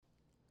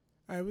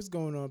All right, what's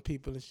going on,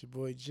 people? It's your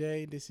boy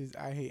Jay. This is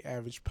I Hate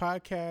Average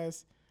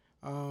Podcast.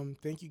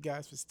 Thank you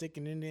guys for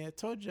sticking in there. I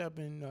told you I've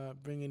been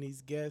bringing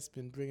these guests,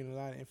 been bringing a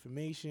lot of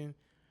information,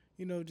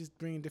 just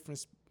bringing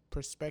different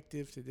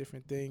perspectives to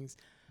different things.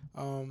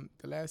 The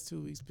last 2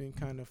 weeks been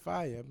kind of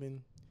fire. I've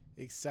been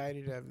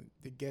excited.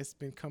 The guests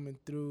been coming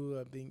through.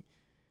 I've been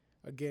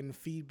getting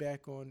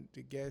feedback on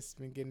the guests,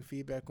 been getting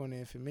feedback on the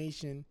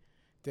information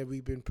that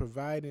we've been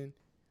providing.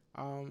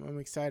 I'm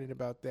excited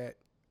about that.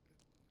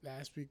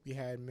 Last week we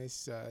had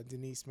Miss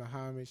Denise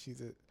Muhammad.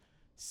 She's a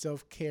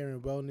self-care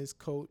and wellness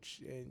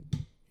coach, and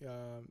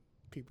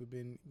people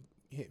been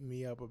hitting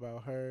me up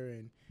about her,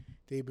 and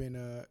they've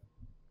been,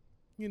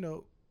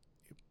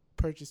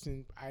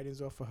 purchasing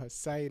items off of her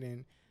site,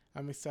 and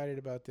I'm excited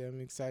about that. I'm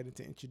excited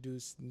to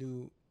introduce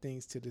new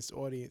things to this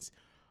audience.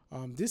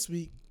 This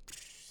week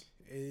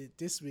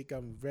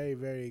I'm very,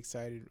 very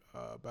excited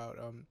about.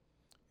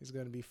 It's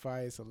going to be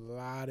fire. It's a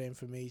lot of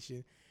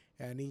information,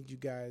 and I need you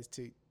guys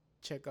to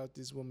check out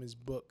this woman's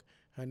book.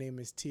 Her name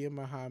is Tia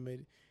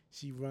Muhammad.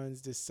 She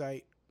runs the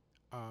site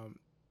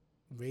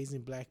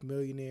Raising Black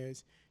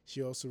Millionaires.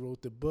 She also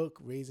wrote the book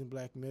Raising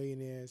Black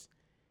Millionaires.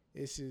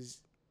 This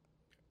is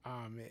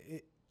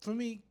for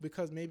me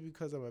because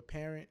I'm a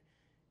parent,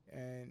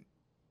 and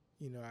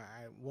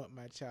I want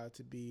my child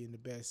to be in the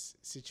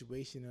best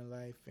situation in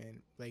life,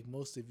 and like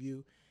most of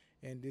you,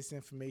 and this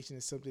information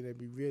is something that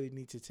we really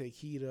need to take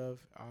heed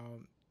of.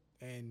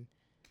 And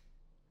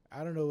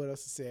I don't know what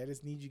else to say. I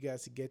just need you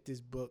guys to get this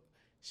book.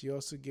 She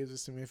also gives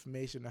us some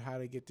information on how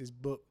to get this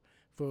book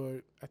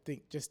for, I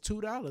think, just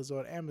 $2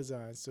 on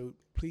Amazon. So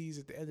please,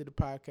 at the end of the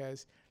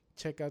podcast,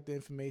 check out the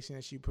information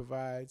that she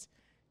provides.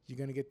 You're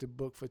going to get the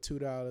book for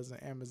 $2 on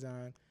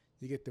Amazon.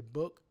 You get the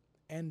book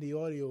and the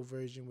audio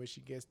version where she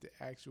gets the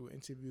actual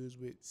interviews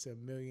with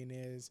some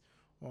millionaires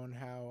on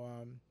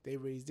how they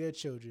raise their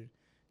children.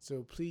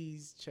 So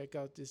please check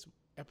out this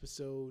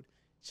episode.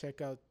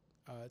 Check out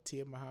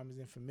Tia Muhammad's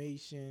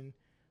information.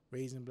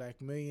 Raising Black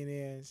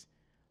Millionaires.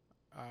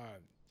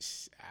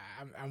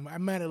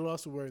 I'm at a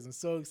loss of words. I'm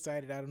so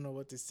excited. I don't know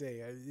what to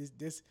say.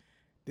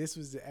 This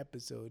was the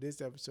episode.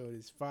 This episode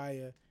is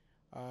fire.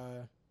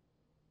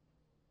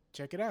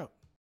 Check it out.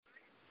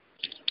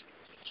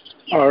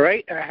 All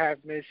right. I have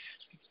Miss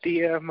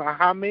Tia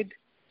Muhammad.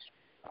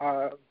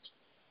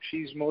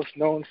 She's most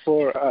known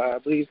for, I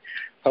believe,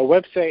 her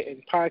website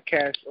and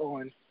podcast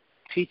on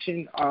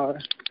teaching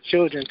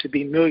children to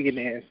be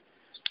millionaires.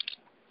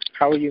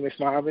 How are you, Miss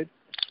Muhammad?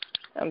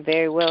 I'm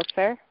very well,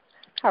 sir.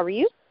 How are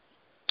you?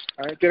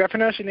 All right. Did I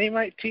pronounce your name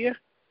right, Tia?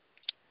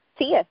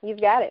 Tia,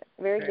 you've got it.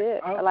 Very Okay.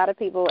 good. A lot of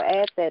people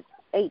add that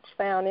H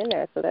sound in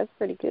there, so that's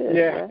pretty good.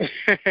 Yeah.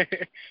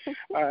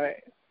 All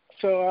right.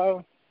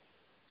 So,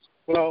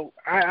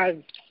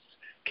 I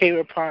came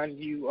upon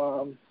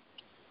you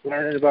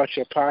learning about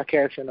your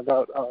podcast and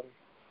about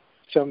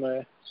some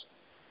of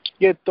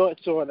your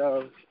thoughts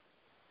on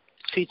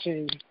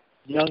teaching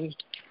young,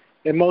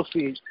 and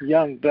mostly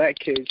young black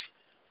kids,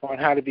 on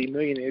how to be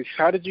millionaires.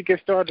 How did you get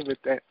started with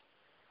that?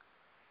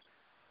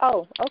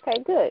 Oh,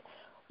 okay, good.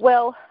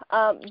 Well,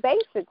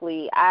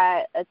 basically,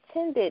 I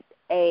attended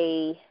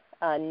a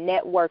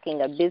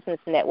business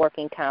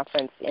networking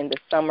conference in the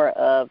summer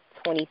of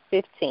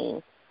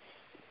 2015.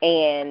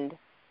 And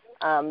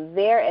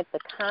there at the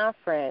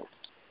conference,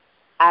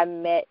 I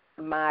met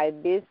my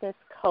business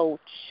coach,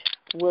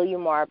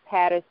 William R.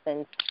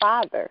 Patterson's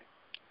father.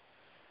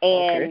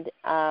 And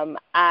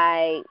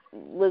I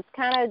was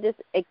kind of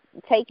just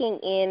taking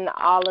in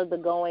all of the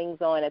goings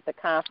on at the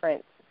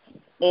conference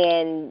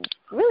and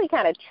really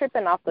kind of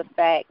tripping off the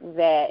fact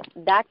that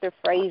Dr.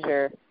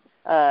 Frazier,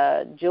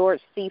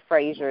 George C.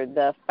 Frazier,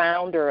 the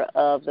founder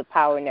of the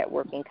Power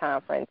Networking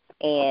Conference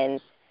and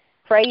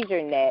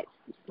FrazierNet,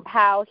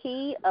 how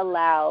he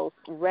allows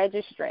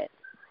registrants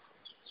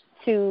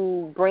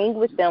to bring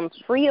with them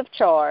free of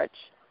charge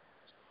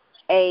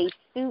a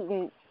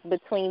student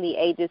between the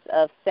ages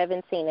of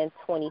 17 and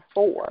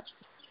 24.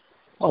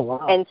 Oh,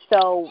 wow. And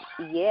so,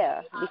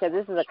 yeah, because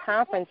this is a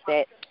conference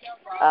that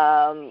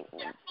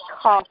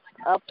costs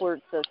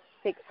upwards of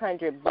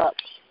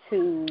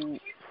 $600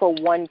 for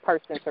one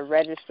person to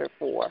register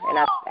for. And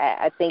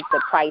I think the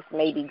price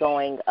may be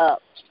going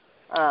up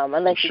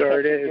unless you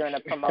take it during a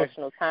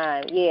promotional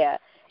time. Yeah.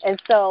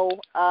 And so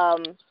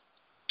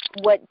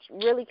what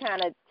really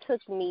kind of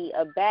took me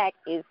aback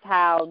is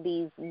how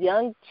these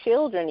young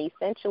children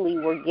essentially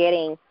were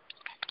getting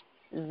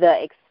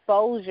the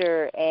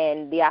exposure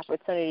and the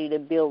opportunity to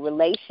build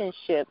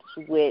relationships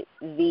with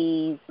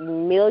these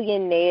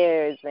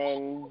millionaires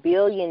and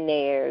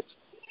billionaires,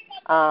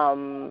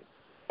 and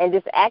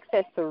just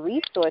access to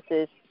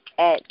resources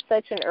at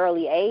such an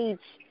early age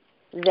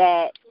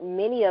that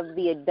many of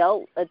the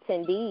adult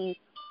attendees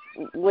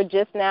were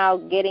just now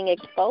getting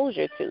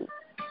exposure to.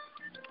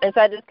 And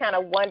so I just kind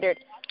of wondered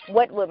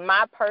what would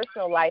my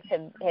personal life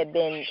have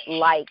been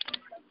like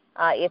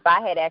if I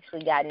had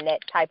actually gotten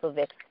that type of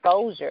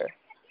exposure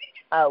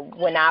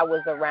when I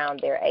was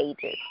around their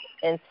ages.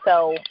 And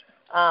so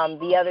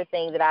the other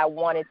thing that I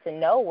wanted to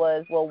know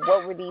was, well,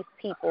 what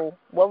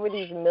were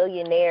these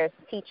millionaires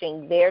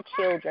teaching their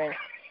children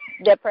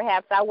that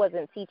perhaps I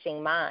wasn't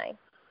teaching mine?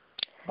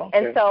 Okay.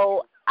 And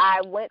so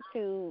I went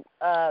to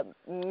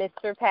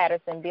Mr.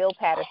 Patterson, Bill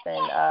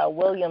Patterson,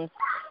 William's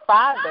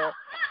father,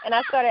 and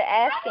I started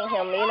asking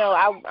him,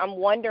 I'm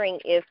wondering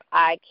if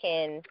I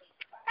can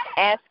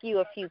ask you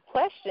a few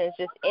questions,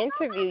 just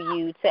interview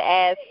you to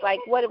ask, like,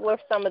 what were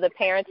some of the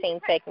parenting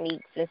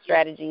techniques and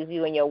strategies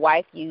you and your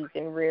wife used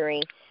in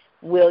rearing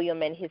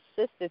William and his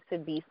sister to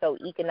be so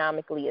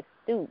economically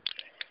astute?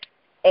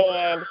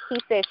 And he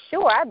said,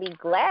 sure, I'd be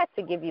glad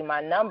to give you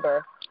my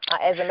number.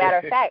 As a matter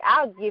of fact,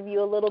 I'll give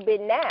you a little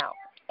bit now.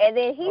 And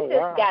then he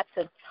got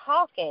to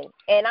talking,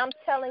 and I'm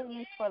telling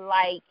you, for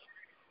like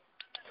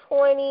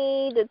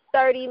 20 to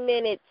 30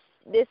 minutes,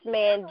 this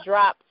man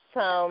dropped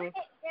some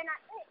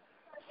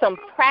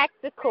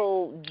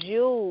practical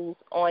jewels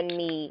on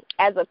me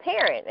as a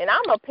parent. And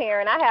I'm a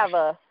parent. I have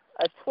a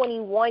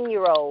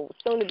 21-year-old,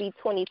 soon-to-be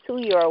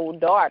 22-year-old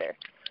daughter.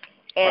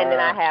 And then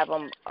I have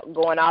them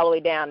going all the way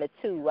down to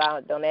 2.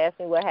 Don't ask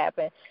me what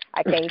happened.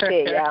 I can't tell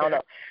you. I don't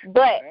know.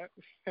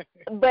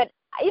 But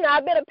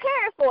I've been a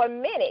parent for a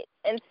minute.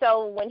 And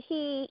so when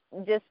he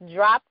just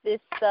dropped this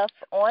stuff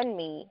on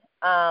me,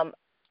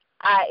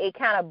 it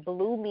kind of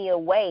blew me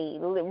away,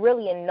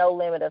 really in no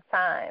limit of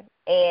time.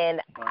 And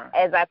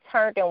as I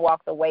turned and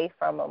walked away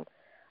from him,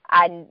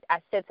 I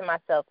said to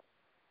myself,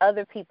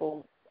 other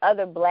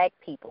black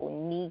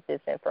people need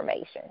this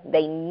information.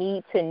 They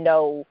need to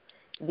know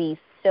these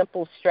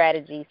simple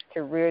strategies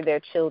to rear their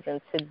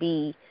children to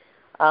be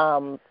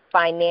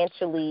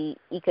financially,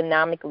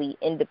 economically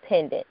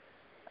independent.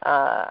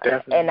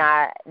 And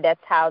that's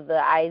how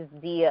the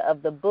idea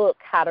of the book,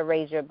 How to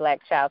Raise Your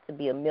Black Child to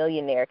Be a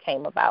Millionaire,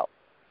 came about.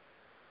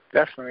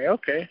 Definitely.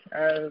 Okay.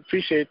 I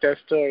appreciate that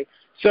story.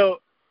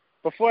 So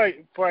before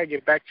I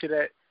get back to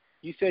that,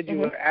 you said you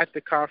were at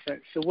the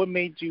conference. So what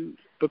made you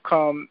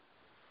become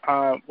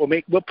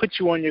what put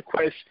you on your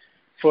quest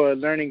for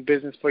learning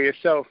business for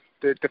yourself?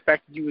 The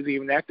fact that you was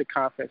even at the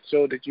conference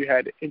showed that you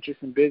had an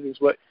interest in business.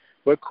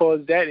 What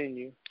caused that in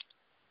you?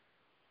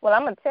 Well,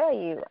 I'm going to tell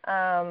you,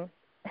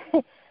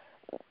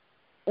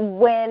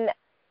 when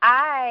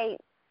I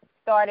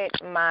started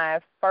my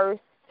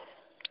first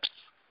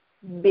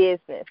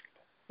business,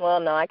 well,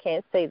 no, I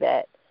can't say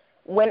that.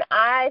 When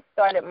I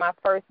started my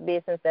first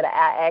business that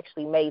I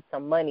actually made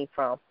some money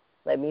from,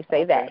 let me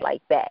say that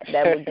like that.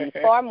 That would be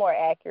far more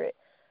accurate.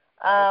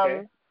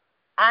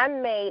 I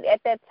made,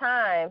 at that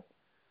time,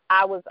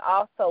 I was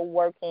also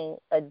working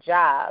a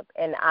job,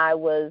 and I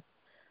was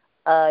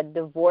a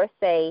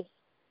divorcee,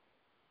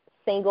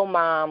 single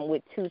mom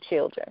with 2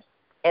 children,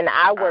 and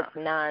I worked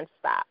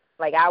nonstop.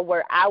 Like I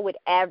would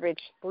average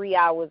 3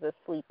 hours of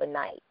sleep a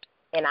night,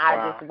 and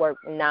I just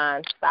worked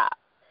nonstop.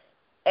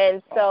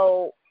 And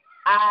so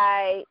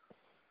I,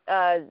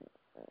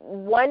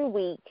 one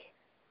week,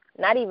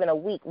 not even a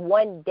week,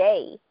 one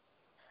day,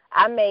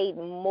 I made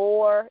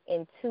more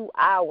in 2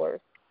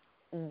 hours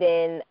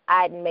than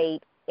I'd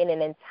made in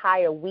an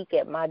entire week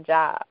at my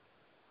job.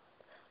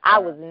 I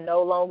was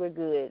no longer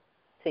good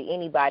to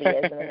anybody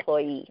as an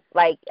employee.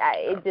 Like,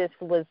 it just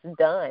was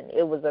done.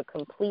 It was a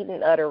complete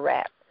and utter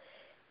wrap.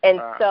 And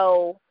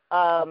so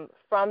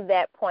from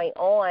that point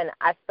on,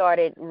 I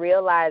started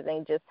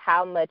realizing just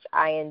how much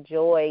I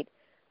enjoyed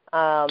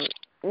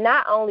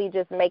not only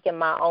just making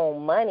my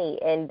own money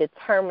and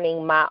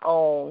determining my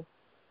own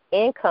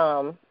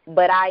income,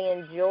 but I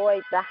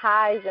enjoyed the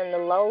highs and the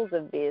lows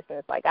of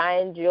business. Like, I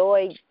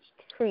enjoyed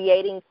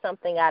creating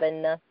something out of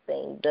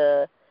nothing,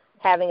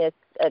 having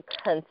a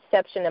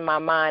conception in my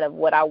mind of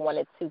what I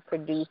wanted to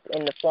produce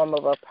in the form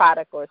of a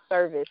product or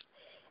service,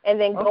 and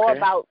then go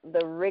about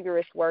the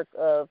rigorous work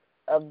of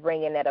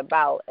bringing that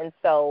about. And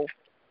so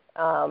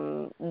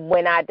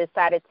when I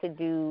decided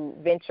to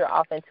venture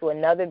off into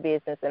another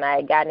business, and I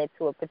had gotten it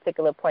to a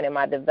particular point in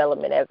my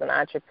development as an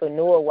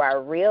entrepreneur where I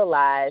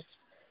realized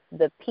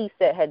the piece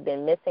that had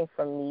been missing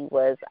from me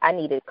was I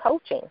needed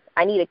coaching.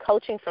 I needed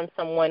coaching from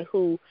someone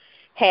who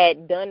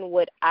had done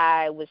what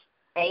I was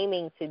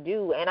aiming to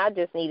do, and I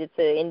just needed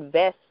to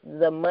invest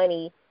the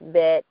money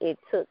that it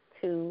took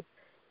to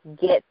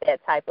get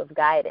that type of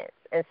guidance.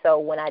 And so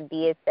when I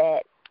did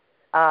that,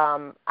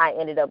 I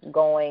ended up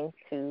going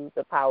to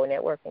the Power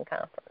Networking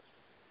Conference.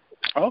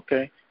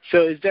 Okay.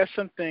 So is that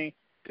something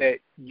that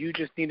you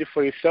just needed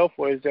for yourself,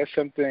 or is that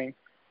something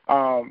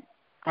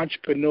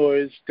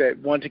entrepreneurs that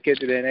want to get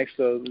to their next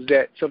level, is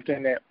that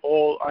something that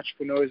all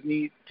entrepreneurs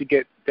need to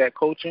get that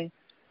coaching?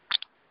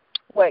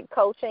 What,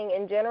 coaching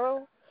in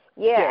general?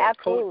 Yeah,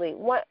 absolutely.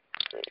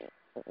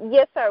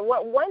 Yes, sir.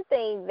 One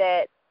thing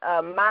that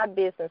my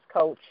business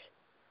coach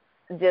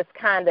just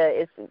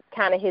is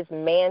his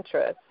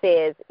mantra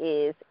says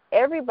is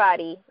every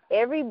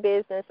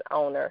business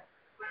owner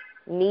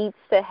needs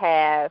to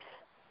have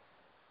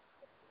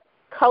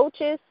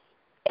coaches,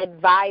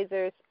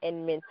 advisors,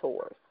 and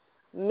mentors.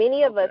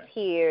 Many of us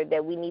hear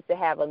that we need to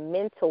have a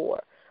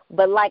mentor,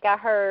 but like I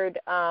heard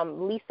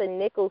Lisa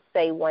Nichols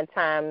say one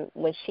time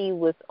when she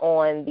was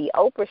on the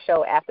Oprah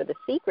show after The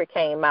Secret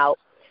came out,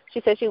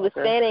 She said she was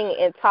standing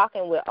and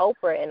talking with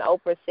Oprah, and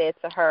Oprah said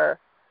to her,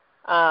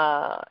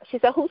 she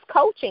said, "Who's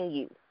coaching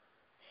you?"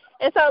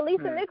 And so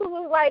Lisa Nichols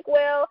was like,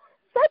 "Well,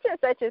 such and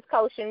such is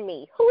coaching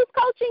me. Who's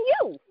coaching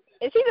you?"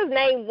 And she just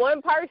named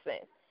one person.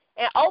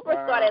 And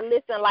Oprah started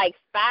listing like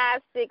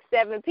 5, 6,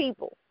 7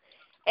 people.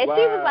 And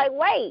she was like,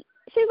 wait,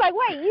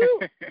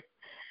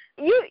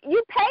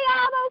 you pay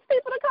all those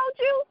people to coach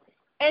you?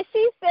 And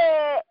she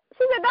said,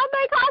 don't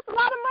they cost a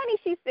lot of money?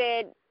 She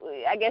said,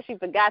 I guess she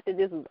forgot that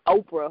this was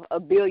Oprah, a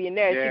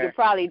billionaire. Yeah, she could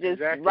probably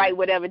just write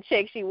whatever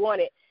check she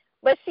wanted.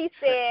 But she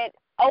said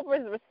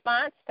Oprah's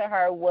response to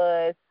her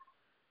was,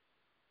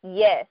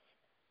 yes,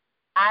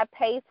 I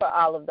pay for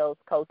all of those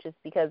coaches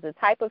because the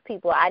type of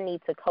people I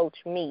need to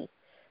coach me,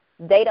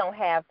 they don't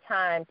have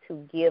time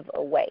to give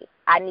away.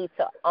 I need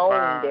to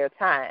own their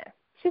time.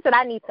 She said,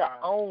 I need to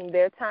own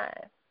their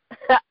time.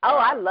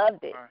 I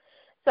loved it.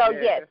 So,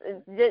 yes,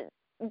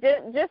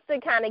 just to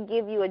kind of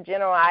give you a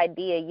general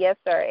idea, yes,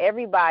 sir,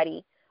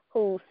 everybody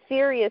who's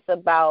serious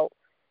about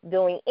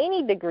doing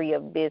any degree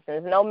of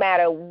business, no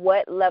matter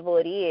what level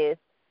it is,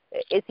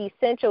 it's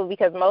essential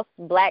because most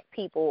black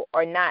people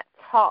are not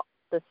taught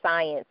the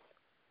science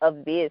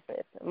of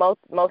business. Most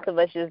of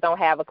us just don't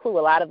have a clue.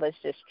 A lot of us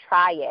just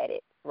try at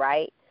it,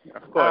 right?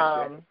 Of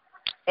course.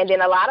 And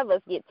then a lot of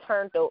us get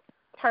turned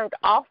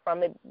off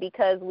from it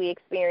because we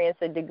experience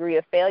a degree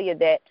of failure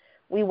that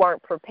we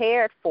weren't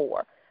prepared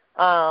for.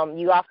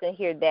 You often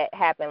hear that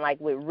happen like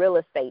with real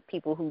estate,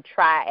 people who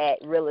try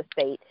at real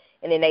estate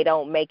and then they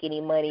don't make any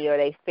money or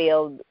they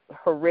fail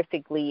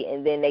horrifically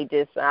and then they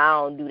just, I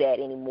don't do that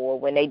anymore,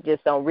 when they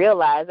just don't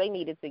realize they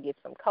needed to get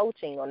some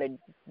coaching on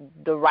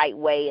the right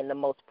way and the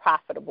most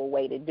profitable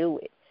way to do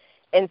it.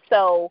 And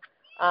so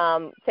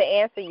to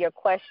answer your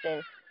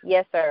question,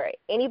 yes, sir,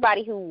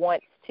 anybody who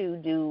wants to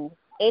do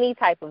any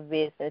type of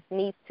business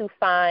needs to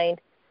find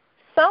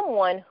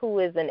someone who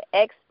is an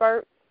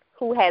expert,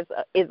 who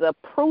is a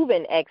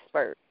proven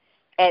expert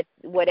at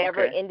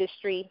whatever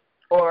industry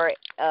or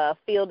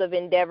field of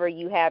endeavor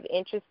you have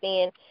interest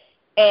in,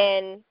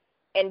 and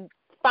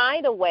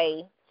find a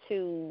way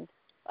to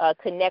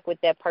connect with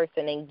that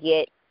person and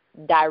get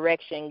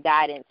direction,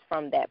 guidance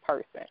from that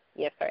person.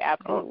 Yes, sir,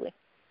 absolutely.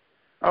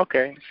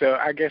 Okay, so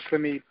I guess let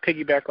me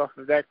piggyback off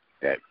of that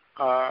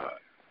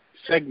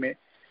segment.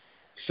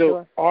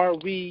 So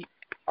should we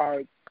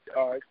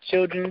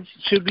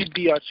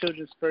be our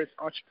children's first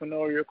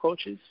entrepreneurial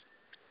coaches?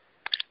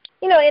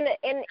 You know,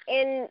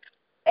 in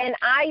an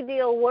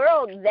ideal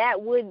world,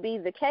 that would be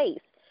the case.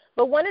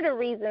 But one of the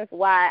reasons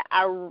why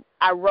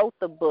I wrote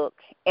the book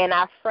and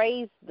I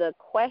phrased the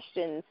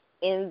questions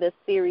in the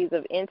series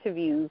of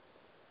interviews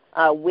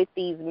with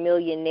these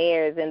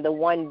millionaires and the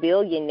one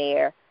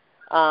billionaire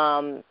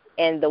and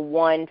the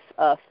one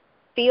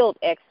field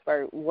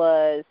expert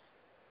was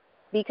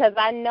because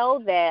I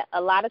know that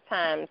a lot of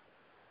times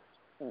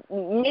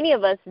many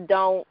of us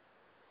don't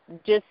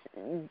just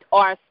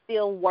are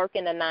still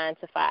working a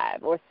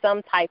 9-to-5 or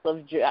some type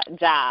of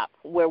job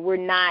where we're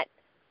not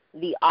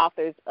the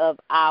authors of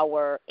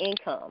our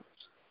income.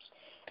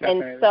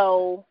 Definitely. And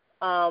so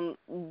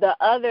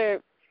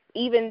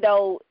even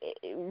though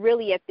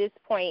really at this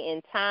point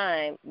in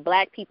time,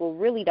 black people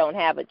really don't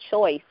have a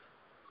choice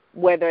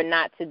whether or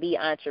not to be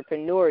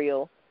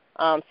entrepreneurial.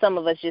 Some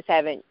of us just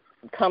haven't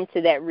come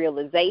to that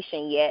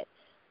realization yet.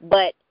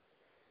 But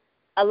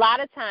a lot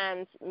of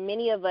times,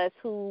 many of us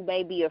who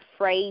may be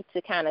afraid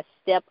to kind of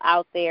step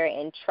out there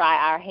and try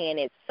our hand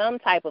at some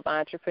type of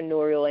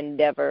entrepreneurial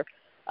endeavor,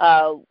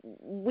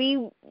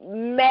 we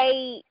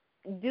may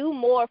do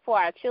more for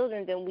our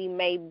children than we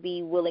may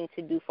be willing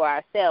to do for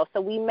ourselves.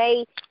 So we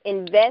may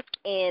invest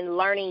in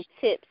learning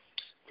tips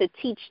to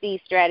teach these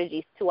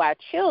strategies to our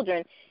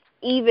children,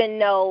 even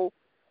though,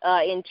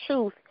 in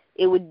truth,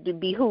 it would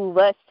behoove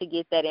us to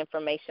get that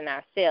information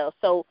ourselves.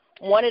 So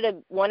one of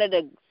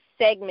the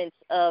segments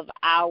of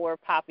our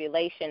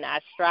population I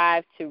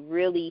strive to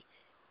really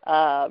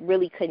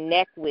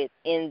connect with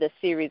in the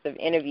series of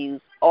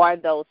interviews are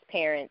those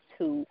parents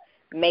who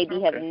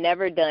maybe have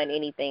never done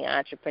anything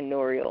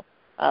entrepreneurial,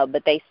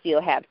 but they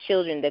still have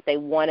children that they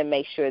want to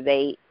make sure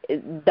they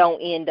don't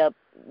end up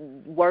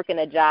working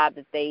a job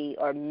that they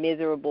are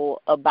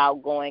miserable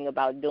about going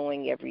about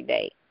doing every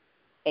day,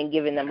 and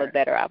giving them a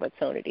better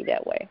opportunity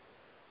that way.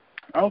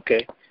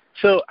 Okay.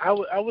 So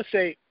I would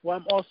say, well,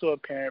 I'm also a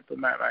parent, but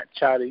my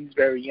child, he's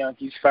very young.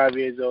 He's 5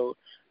 years old.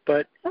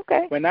 But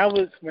when I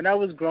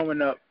was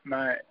growing up,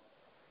 my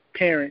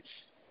parents,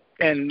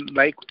 and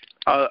like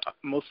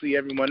mostly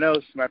everyone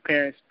else, my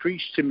parents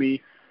preached to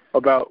me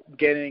about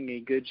getting a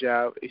good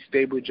job, a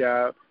stable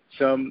job.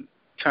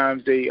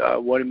 Sometimes they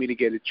wanted me to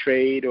get a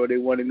trade, or they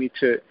wanted me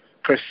to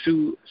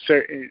pursue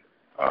certain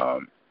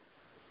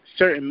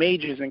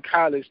majors in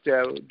college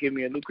that would give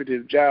me a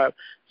lucrative job.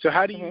 So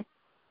how do you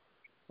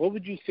what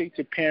would you say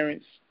to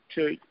parents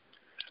to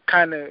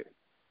kind of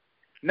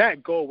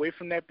not go away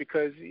from that,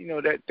 because, you know,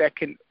 that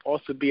can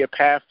also be a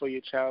path for your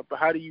child, but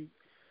how do you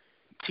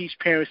teach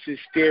parents to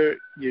steer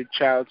your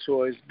child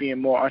towards being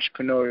more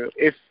entrepreneurial?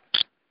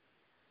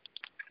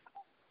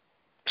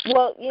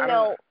 Well, you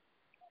know,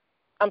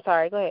 I'm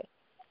sorry, go ahead.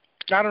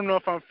 I don't know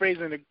if I'm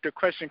phrasing the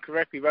question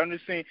correctly, but I'm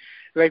just saying,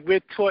 like,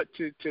 we're taught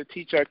to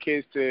teach our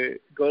kids to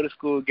go to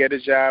school, get a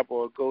job,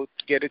 or go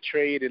get a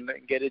trade and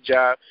get a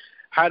job.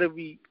 How do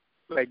we,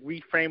 like,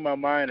 reframe our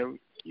mind, or,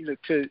 you know,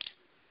 to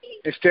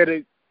instead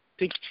of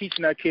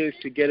teaching our kids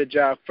to get a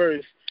job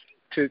first,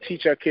 to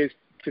teach our kids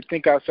to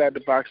think outside the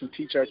box and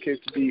teach our kids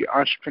to be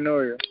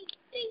entrepreneurial?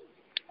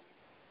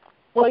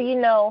 Well, you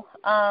know,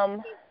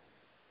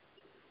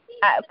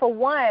 for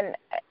one,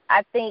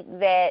 I think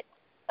that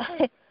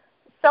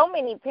so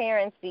many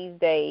parents these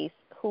days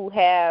who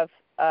have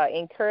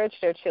encouraged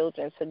their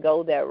children to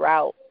go that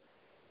route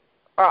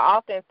are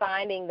often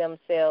finding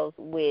themselves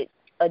with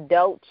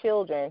adult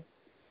children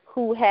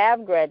who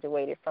have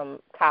graduated from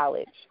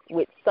college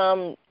with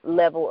some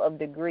level of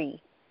degree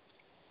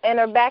and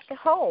are back at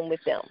home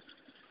with them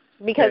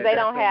because they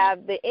don't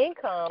have the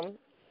income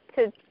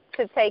to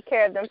take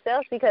care of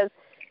themselves because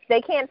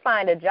they can't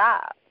find a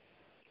job.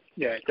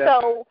 Yeah,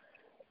 definitely.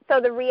 So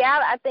the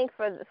reality, I think,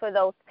 for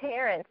those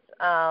parents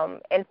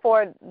and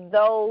for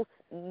those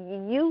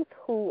youth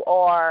who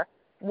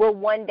will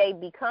one day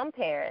become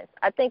parents,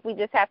 I think we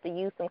just have to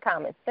use some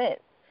common sense.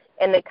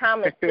 And the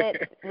common sense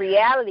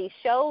reality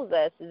shows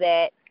us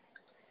that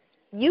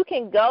you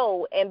can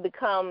go and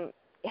become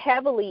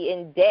heavily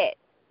in debt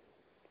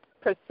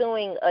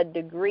pursuing a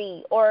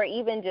degree or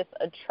even just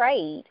a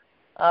trade,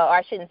 or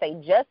I shouldn't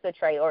say just a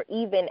trade, or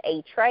even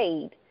a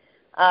trade,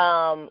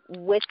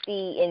 with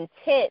the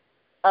intent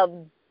of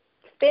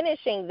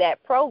finishing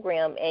that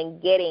program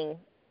and getting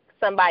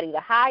somebody to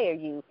hire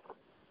you.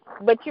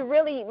 But you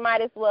really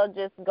might as well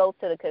just go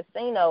to the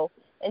casino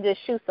and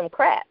just shoot some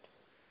craps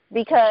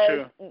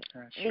because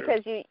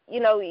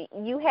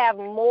you have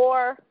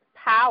more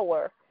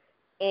power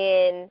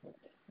in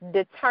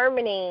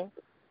determining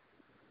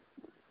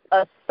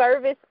a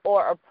service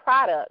or a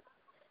product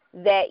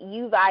that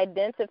you've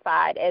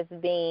identified as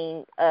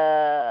being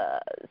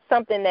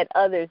something that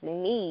others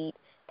need,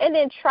 and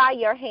then try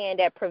your hand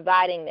at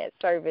providing that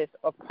service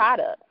or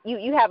product.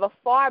 You have a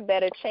far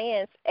better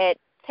chance at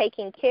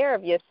taking care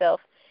of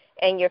yourself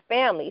and your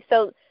family.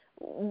 So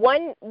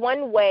one of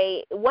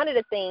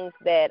the things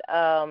that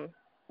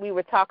we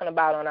were talking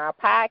about on our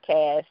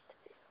podcast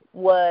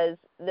was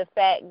the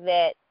fact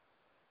that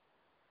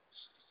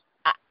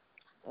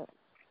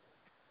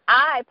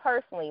I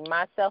personally,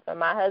 myself and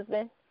my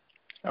husband,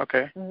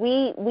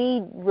 we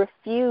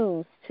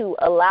refuse to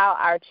allow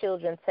our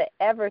children to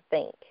ever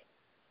think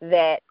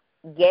that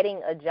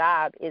getting a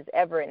job is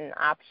ever an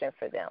option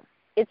for them.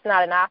 It's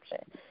not an option.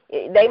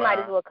 They might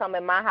as well come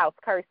in my house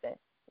cursing.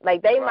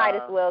 Like they might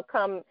as well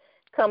come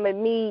at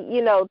me,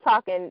 you know,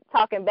 talking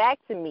back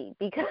to me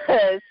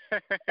because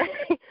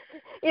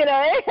you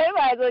know, they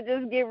might as well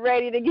just get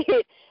ready to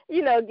get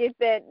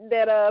that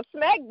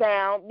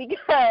smackdown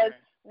because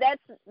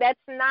that's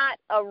not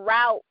a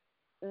route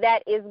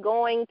that is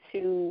going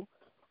to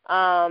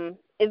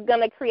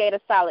create a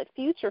solid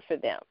future for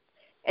them.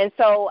 And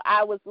so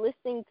I was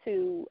listening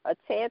to a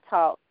TED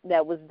Talk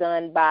that was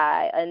done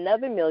by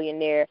another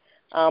millionaire,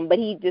 but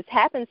he just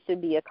happens to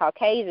be a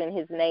Caucasian.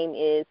 His name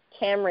is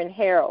Cameron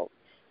Herold.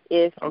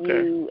 If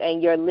you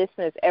and your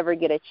listeners ever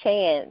get a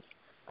chance,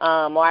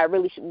 or I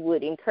really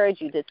would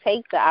encourage you to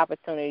take the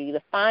opportunity to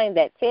find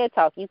that TED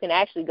Talk, you can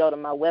actually go to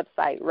my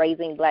website,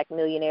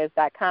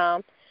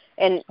 RaisingBlackMillionaires.com,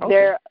 and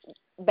they're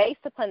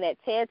based upon that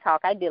TED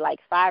Talk. I did like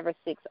 5 or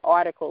 6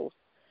 articles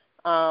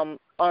on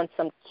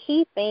some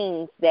key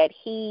things that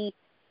he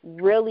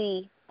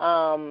really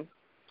drove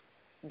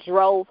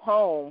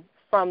home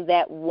from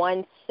that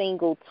one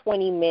single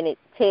 20-minute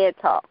TED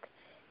Talk.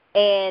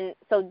 And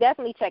so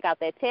definitely check out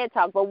that TED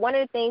Talk. But one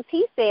of the things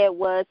he said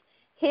was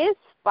his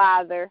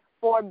father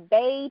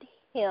forbade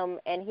him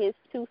and his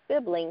 2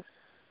 siblings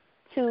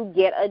to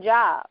get a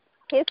job.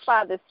 His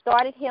father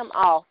started him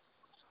off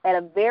at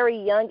a very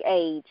young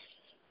age,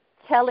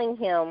 telling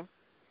him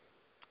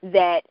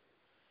that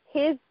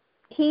he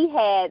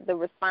had the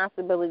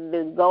responsibility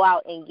to go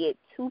out and get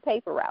 2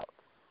 paper routes.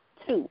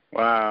 2.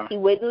 Wow. He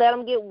wouldn't let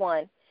him get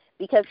 1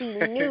 because he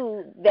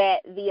knew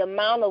that the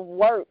amount of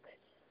work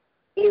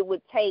it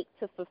would take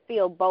to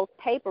fulfill both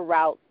paper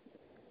routes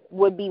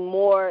would be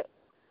more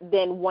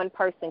than one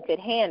person could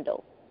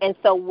handle. And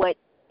so what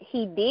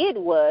he did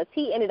was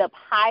he ended up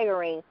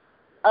hiring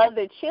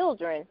other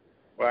children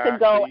to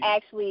go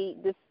actually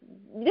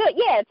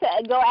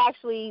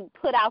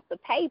put out the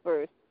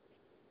papers,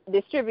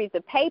 distribute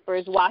the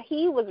papers, while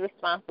he was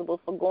responsible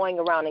for going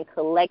around and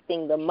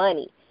collecting the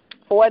money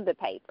for the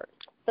papers.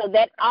 So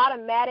that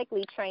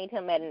automatically trained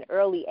him at an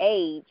early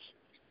age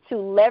to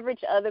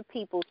leverage other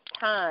people's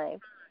time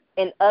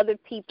and other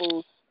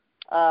people's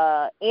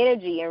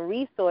energy and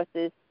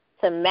resources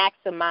to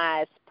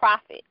maximize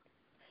profit.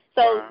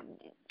 So,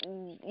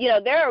 you know,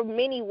 there are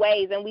many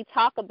ways, and we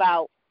talk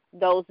about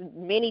those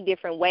many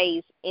different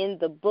ways in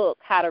the book,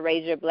 How to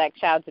Raise Your Black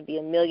Child to Be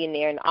a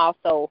Millionaire, and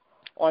also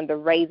on the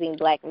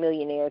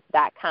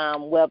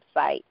RaisingBlackMillionaires.com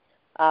website,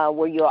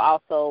 where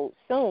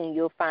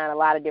you'll find a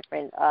lot of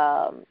different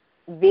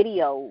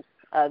video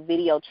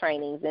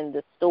trainings in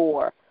the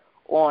store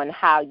on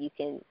how you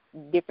can,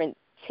 different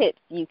tips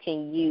you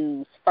can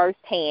use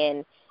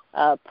firsthand,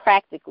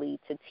 practically,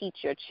 to teach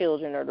your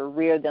children or to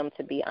rear them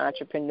to be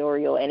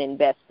entrepreneurial and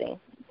investing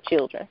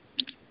children.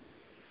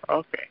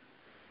 Okay.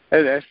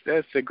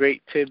 That's a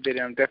great tidbit.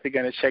 I'm definitely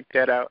going to check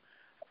that out.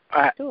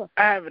 Sure.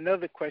 I have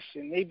another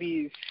question.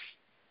 Maybe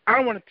I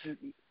don't want it to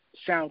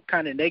sound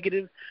kind of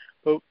negative,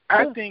 but sure.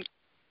 I think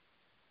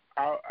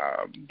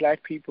our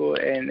black people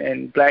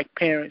and black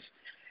parents,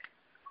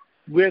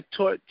 we're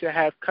taught to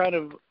have kind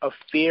of a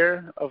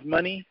fear of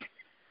money.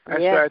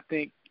 That's why I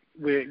think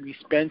we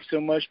spend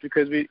so much,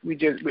 because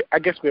I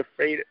guess we're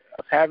afraid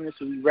of having it,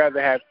 so we'd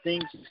rather have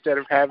things instead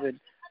of having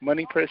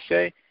money per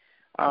se.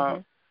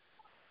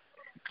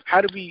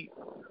 How do we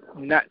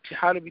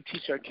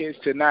teach our kids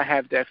to not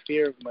have that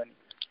fear of money?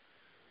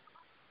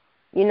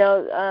 You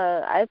know,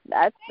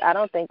 I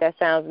don't think that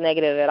sounds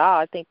negative at all.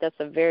 I think that's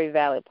a very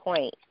valid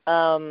point.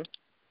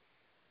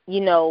 You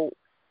know,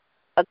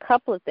 a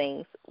couple of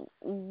things.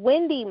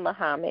 Wendy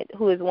Muhammad,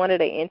 who is one of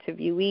the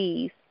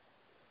interviewees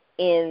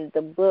in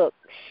the book,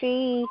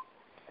 she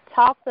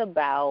talked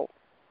about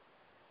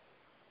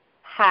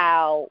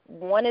how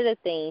one of the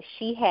things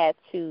she had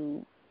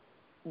to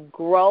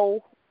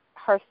grow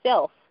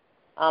herself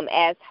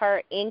as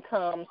her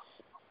income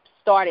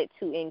started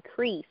to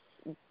increase,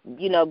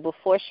 you know,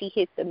 before she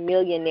hit the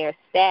millionaire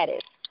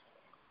status.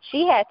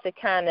 She had to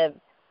kind of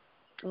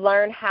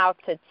learn how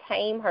to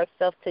tame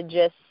herself to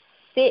just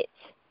sit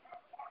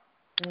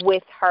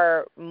with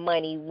her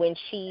money when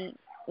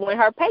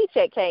her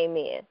paycheck came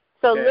in.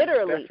 So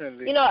literally,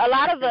 definitely. You know, a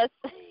lot of us,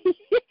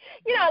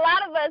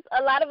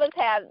 a lot of us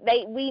have,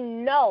 we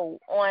know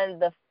on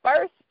the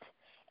 1st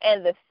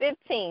and the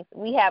 15th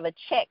we have a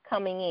check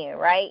coming in,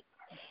 right?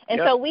 And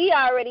so we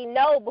already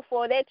know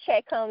before that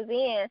check comes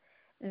in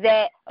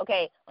that,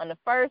 okay, on the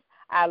 1st,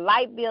 our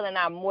light bill and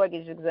our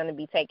mortgage is going to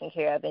be taken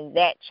care of in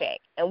that check.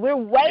 And we're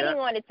waiting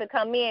on it to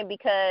come in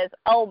because,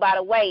 oh, by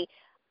the way,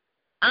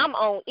 I'm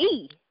on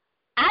E.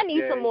 I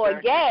need some more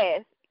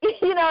gas.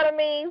 You know what I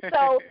mean?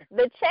 So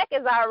the check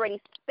is already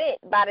spent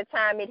by the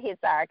time it hits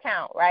our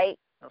account, right?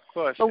 Of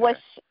course. But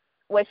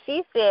what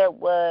she said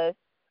was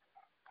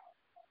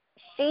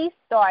she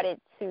started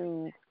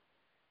to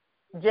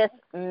just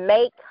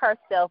make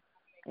herself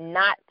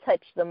not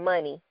touch the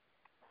money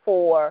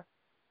for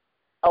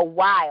a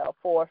while,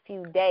 for a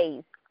few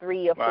days,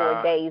 3 or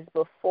 4 days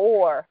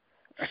before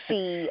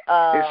she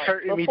it's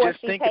hurting me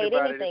just she thinking paid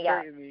about anything it. It's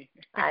out. hurting me.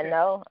 I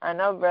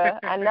know, bro.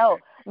 I know.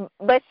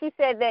 But she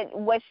said that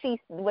what she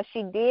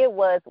did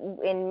was,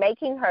 in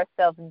making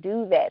herself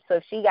do that, so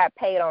she got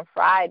paid on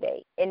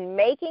Friday, in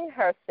making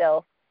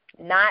herself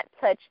not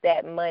touch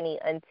that money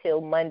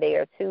until Monday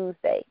or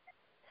Tuesday,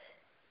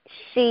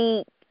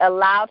 she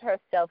allowed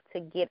herself to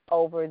get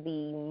over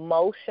the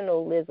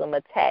emotionalism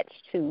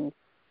attached to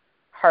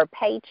her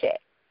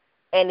paycheck.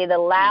 And it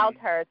allowed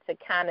her to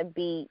kind of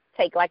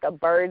take like a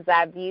bird's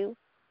eye view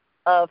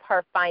of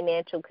her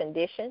financial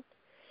condition,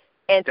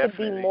 and to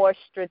be more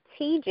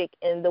strategic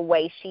in the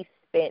way she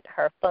spent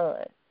her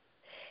funds,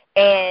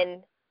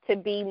 and to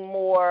be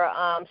more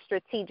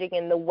strategic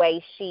in the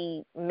way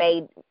she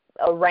made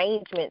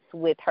arrangements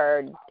with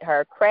her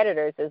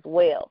creditors as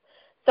well.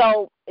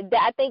 So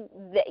I think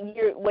that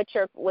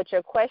what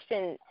your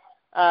question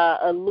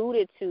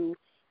alluded to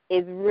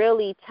is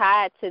really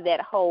tied to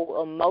that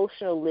whole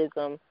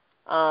emotionalism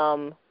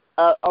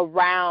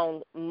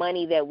around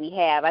money that we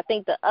have. I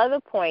think the other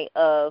point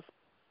of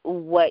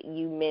what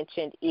you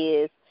mentioned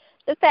is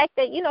the fact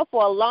that, you know,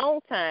 for a long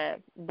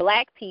time,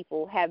 black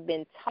people have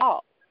been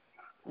taught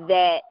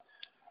that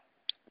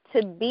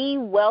to be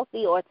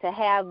wealthy or to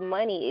have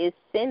money is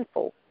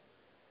sinful.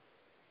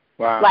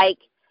 Wow.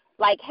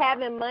 Like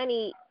having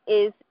money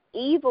is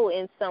evil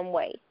in some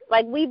way.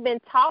 Like, we've been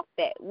taught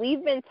that.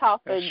 We've been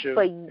taught for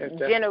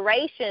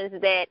generations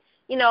that,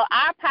 you know,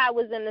 our pie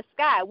was in the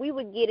sky. We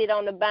would get it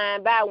on the by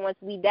and by once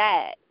we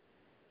died.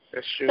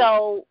 That's true.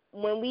 So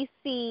when we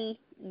see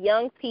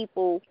young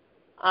people,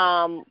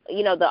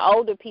 you know, the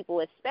older people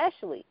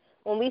especially,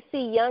 when we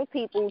see young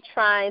people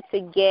trying to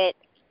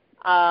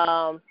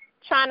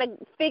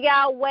figure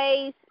out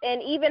ways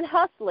and even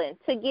hustling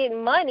to get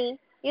money,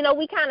 you know,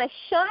 we kind of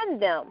shun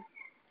them.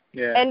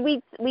 Yeah. And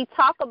we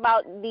talk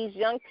about these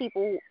young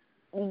people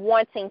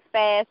wanting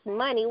fast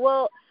money.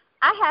 Well,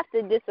 I have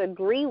to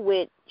disagree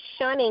with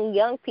shunning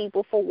young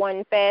people for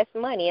wanting fast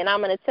money, and I'm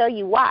going to tell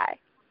you why.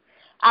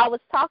 I was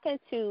talking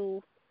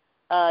to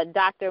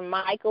Dr.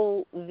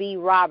 Michael V.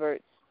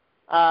 Roberts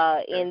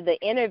in the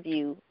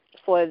interview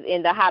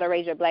in the How to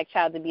Raise Your Black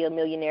Child to Be a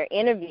Millionaire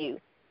interview.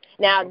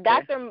 Now,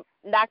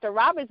 Dr.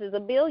 Roberts is a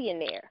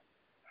billionaire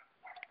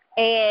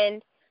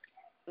and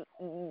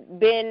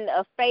been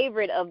a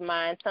favorite of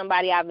mine,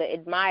 somebody I've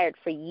admired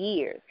for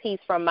years. He's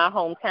from my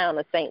hometown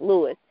of St.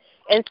 Louis.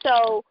 And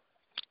so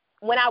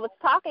when I was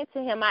talking to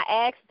him, I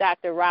asked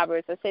Dr.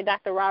 Roberts, I said,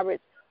 Dr.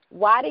 Roberts,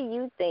 why do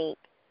you think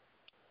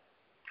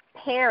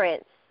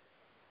parents,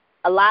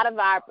 a lot of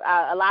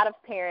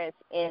parents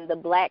in the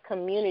black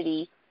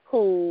community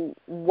who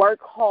work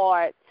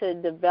hard to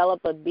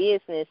develop a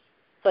business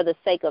for the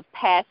sake of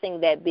passing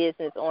that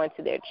business on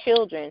to their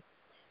children,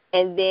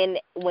 And then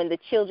when the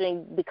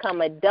children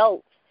become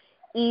adults,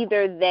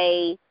 either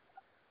they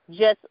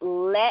just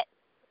let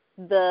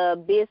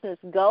the business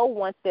go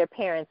once their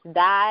parents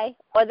die,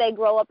 or they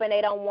grow up and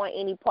they don't want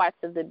any parts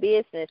of the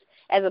business,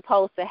 as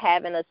opposed to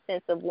having a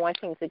sense of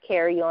wanting to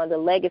carry on the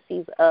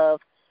legacies of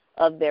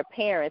their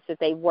parents that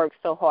they worked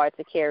so hard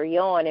to carry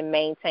on and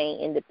maintain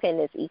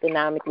independence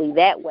economically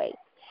that way.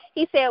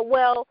 He said,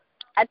 well,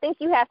 I think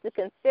you have to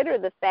consider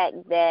the fact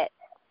that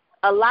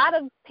a lot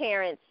of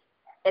parents,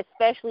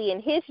 especially in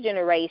his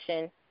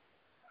generation,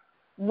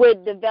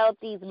 would develop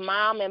these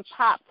mom and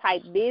pop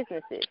type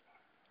businesses.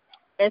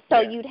 And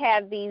so you'd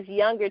have these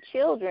younger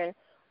children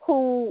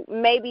who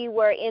maybe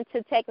were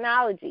into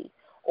technology,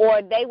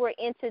 or they were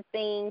into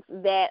things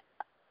that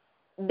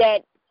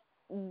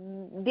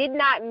did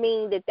not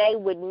mean that they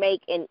would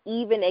make an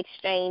even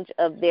exchange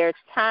of their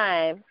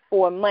time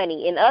for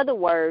money. In other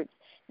words,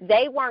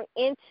 they weren't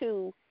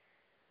into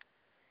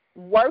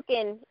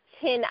working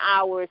 10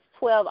 hours,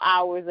 12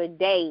 hours a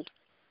day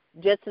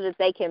just so that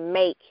they can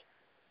make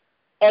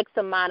X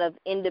amount of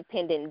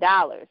independent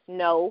dollars.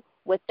 No,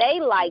 what they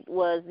liked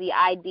was the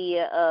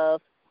idea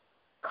of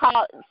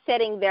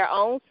setting their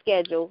own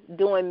schedule,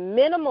 doing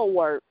minimal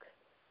work,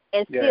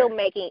 and still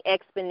making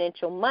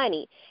exponential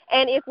money.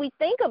 And if we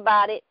think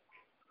about it,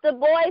 the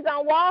boys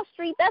on Wall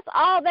Street, that's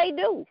all they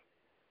do.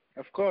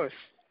 Of course.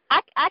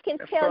 I can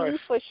tell you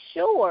for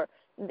sure,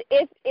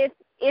 if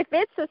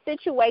it's a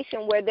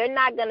situation where they're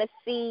not going to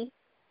see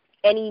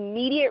an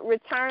immediate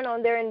return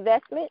on their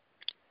investment,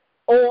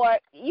 or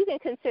you can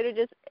consider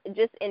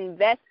just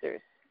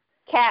investors,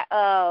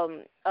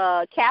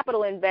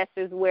 capital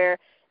investors, where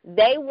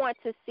they want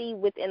to see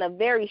within a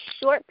very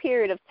short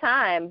period of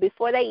time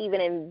before they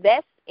even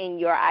invest in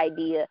your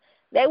idea,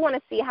 they want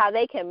to see how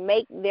they can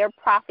make their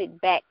profit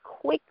back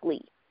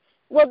quickly.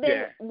 Well,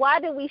 then why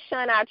do we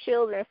shun our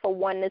children for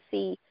wanting to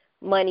see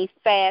money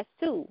fast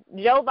too?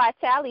 Joe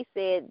Vitale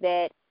said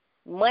that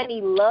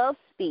money loves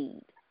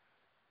speed.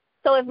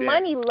 So if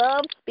money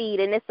loves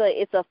speed, and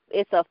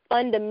it's a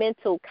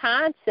fundamental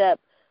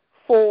concept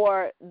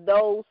for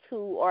those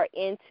who are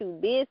into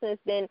business,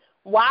 then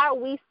why are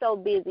we so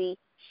busy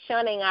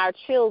shunning our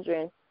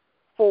children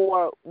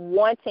for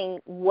wanting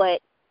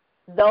what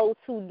those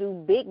who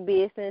do big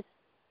business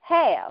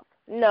have?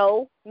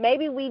 No,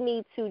 maybe we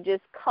need to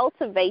just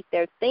cultivate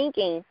their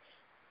thinking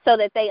so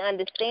that they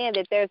understand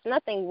that there's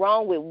nothing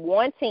wrong with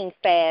wanting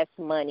fast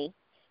money.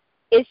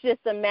 It's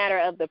just a matter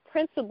of the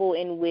principle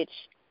in which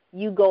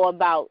you go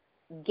about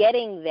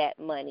getting that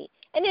money.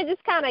 And it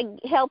just kind of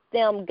help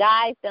them,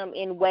 guide them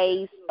in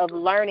ways of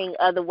learning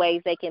other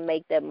ways they can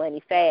make that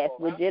money fast,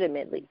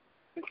 legitimately.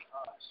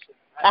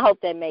 I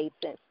hope that made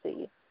sense to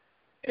you.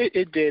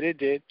 It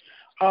did.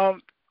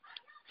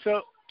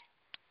 So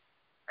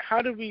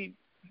how do we,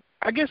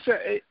 I guess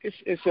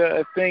it's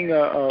a thing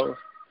of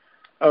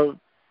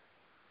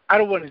I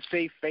don't want to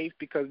say faith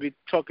because we're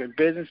talking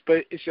business,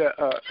 but it's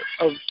a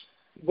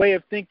way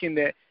of thinking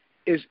that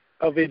is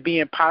of it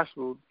being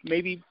possible.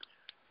 Maybe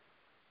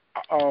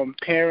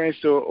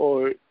parents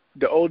or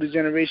the older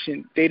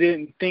generation, they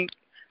didn't think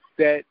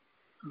that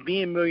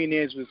being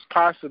millionaires was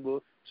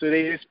possible, so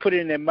they just put it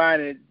in their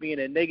mind as being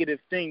a negative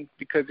thing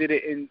because they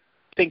didn't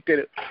think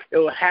that it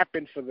will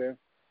happen for them.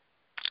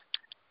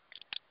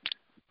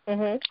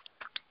 Mm-hmm.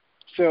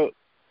 So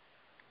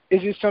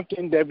is it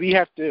something that we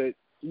have to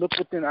look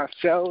within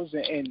ourselves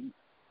and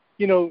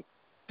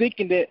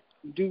thinking that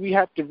do we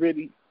have to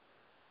really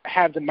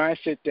have the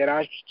mindset that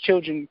our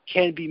children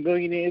can be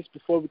millionaires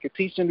before we can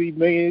teach them to be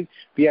millionaires?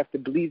 We have to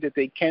believe that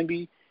they can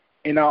be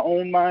in our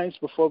own minds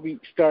before we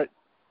start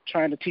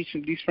trying to teach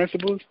them these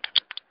principles?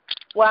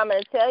 Well, I'm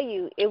going to tell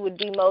you, it would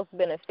be most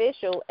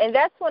beneficial, and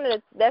that's one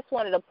of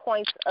the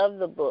points of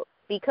the book,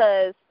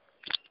 because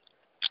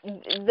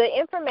the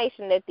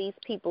information that these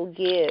people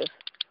give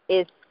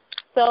is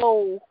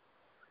so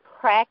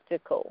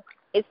practical.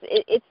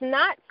 It's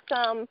not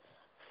some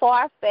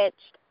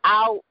far-fetched,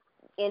 out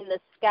in the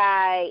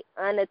sky,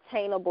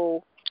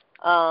 unattainable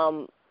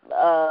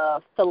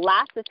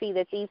philosophy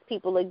that these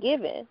people are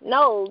given.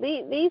 No,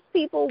 these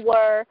people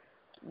were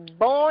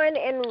born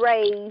and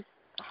raised,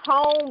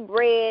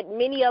 homebred,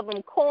 many of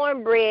them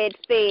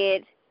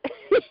cornbread-fed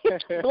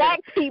black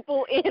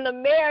people in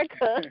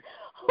America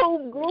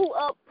who grew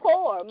up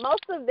poor.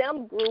 Most of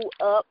them grew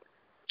up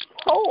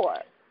poor.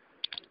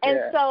 And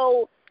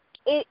so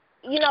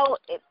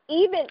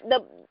even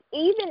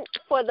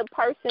for the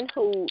person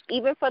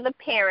even for the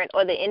parent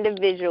or the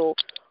individual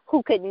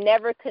who could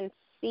never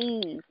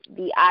conceive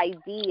the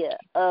idea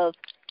of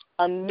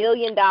 $1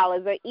 million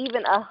or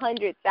even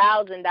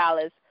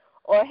 $100,000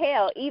 or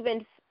hell,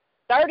 even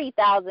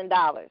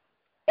 $30,000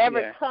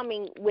 ever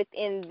coming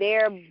within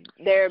their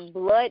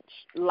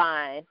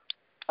bloodline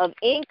of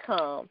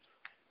income.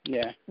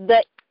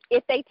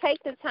 If they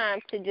take the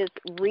time to just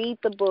read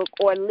the book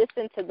or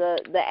listen to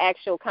the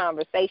actual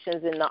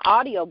conversations in the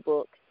audio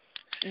book,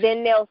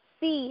 then they'll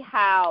see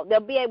how they'll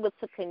be able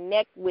to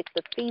connect with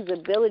the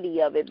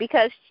feasibility of it.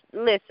 Because,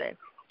 listen,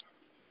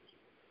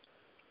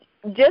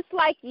 just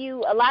like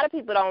you, a lot of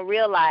people don't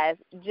realize,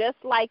 just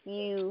like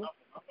you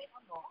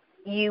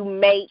you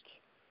may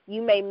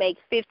make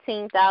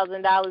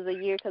 $15,000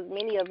 a year, because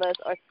many of us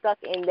are stuck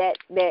in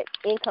that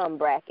income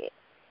bracket.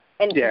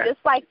 And just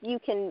like you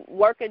can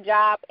work a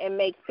job and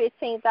make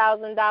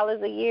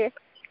 $15,000 a year,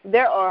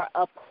 there are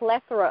a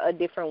plethora of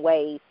different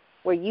ways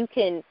where you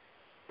can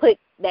put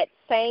that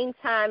same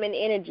time and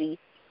energy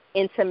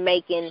into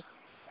making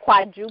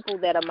quadruple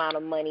that amount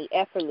of money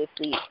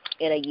effortlessly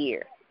in a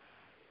year.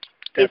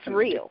 Definitely. It's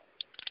real.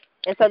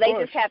 And so they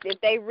just have to,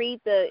 if they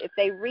read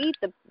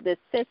the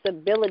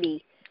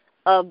sensibility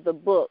of the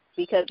book,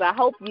 because I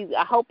hope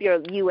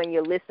you and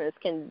your listeners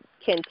can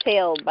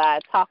tell by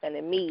talking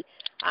to me,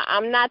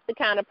 I'm not the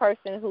kind of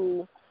person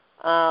who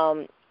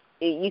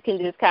you can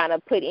just kind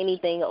of put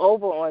anything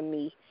over on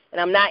me,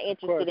 and I'm not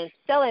interested in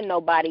selling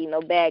nobody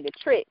no bag of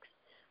tricks.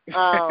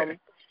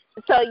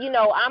 So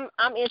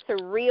I'm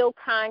into real,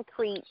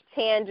 concrete,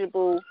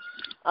 tangible,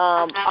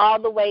 all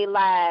the way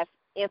live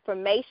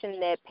information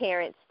that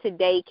parents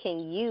today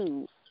can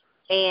use,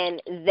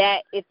 and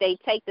that if they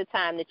take the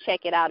time to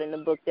check it out in the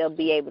book, they'll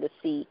be able to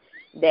see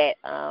that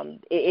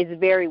it's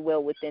very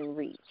well within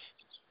reach.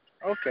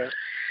 Okay.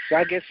 So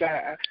I guess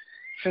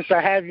since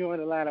I have you on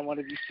the line, I want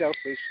to be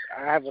selfish.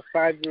 I have a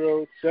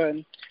 5-year-old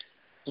son.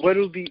 What's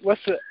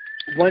the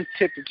one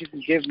tip that you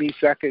can give me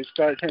so I can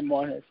start him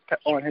on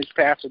his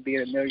path of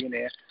being a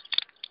millionaire?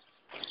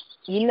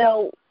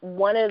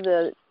 One of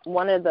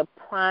the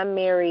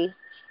primary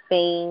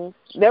things,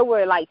 there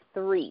were like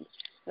 3.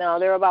 No,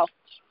 there were about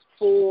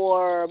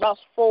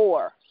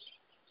four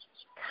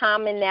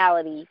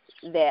commonalities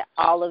that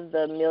all of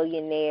the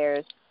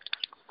millionaires,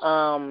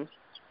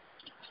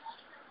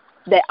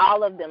 that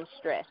all of them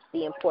stress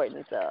the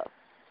importance of,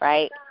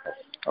 right?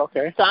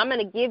 Okay. So I'm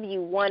going to give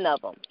you one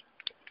of them.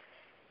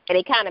 And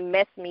it kind of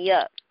messed me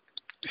up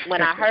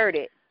when I heard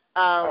it,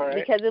 right.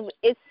 Because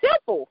it's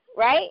simple,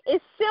 right?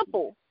 It's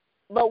simple.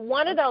 But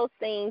one of those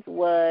things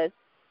was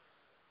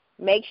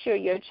make sure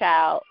your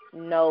child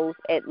knows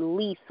at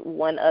least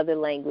one other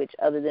language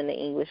other than the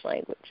English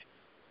language.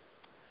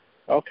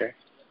 Okay.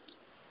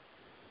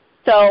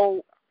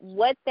 So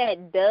what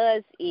that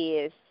does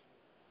is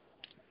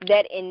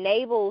that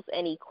enables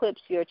and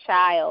equips your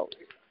child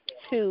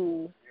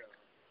to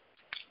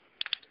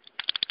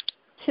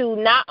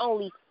not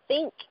only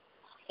think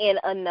in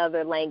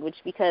another language,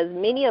 because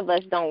many of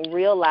us don't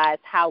realize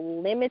how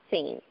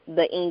limiting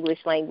the English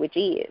language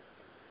is.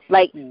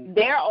 Like,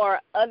 there are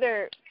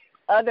other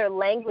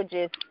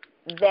languages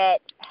that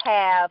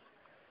have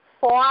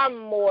far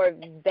more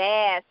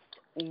vast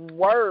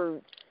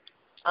words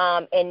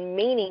and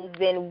meanings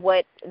than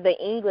what the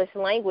English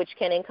language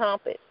can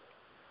encompass.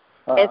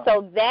 And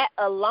so that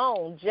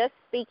alone, just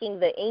speaking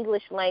the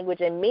English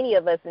language, and many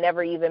of us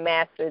never even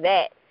master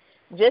that,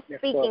 just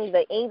speaking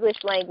the English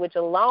language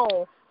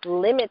alone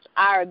limits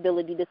our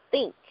ability to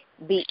think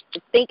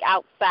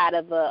outside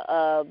of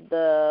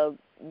the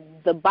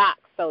box,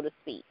 so to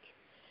speak.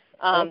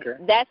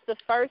 That's the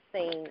first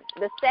thing.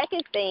 The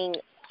second thing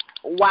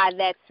why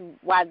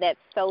that's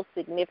so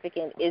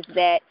significant is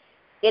that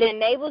it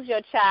enables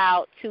your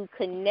child to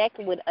connect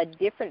with a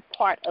different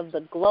part of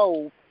the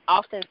globe,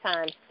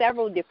 oftentimes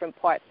several different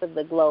parts of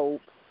the globe,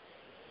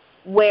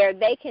 where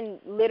they can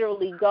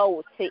literally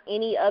go to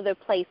any other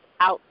place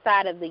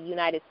outside of the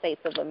United States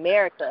of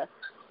America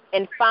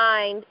and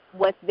find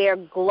what their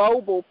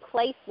global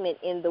placement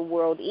in the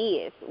world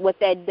is. What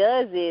that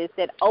does is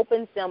that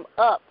opens them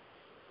up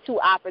to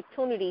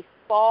opportunities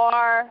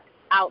far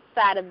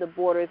outside of the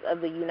borders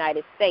of the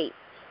United States.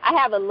 I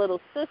have a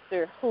little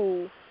sister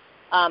who,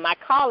 I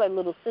call her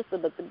little sister,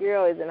 but the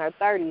girl is in her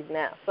 30s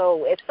now.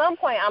 So at some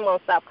point I'm going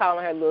to stop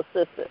calling her little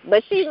sister.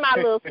 But she's my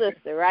little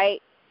sister,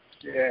 right?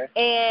 Yeah.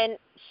 And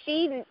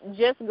she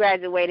just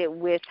graduated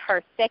with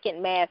her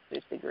second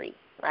master's degree,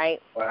 right?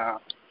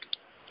 Wow.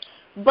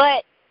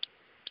 But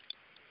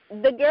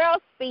the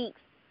girl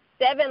speaks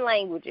 7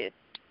 languages.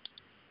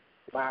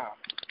 Wow.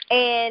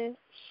 And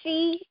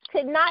she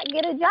could not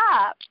get a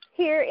job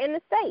here in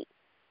the States.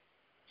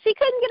 She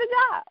couldn't get a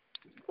job.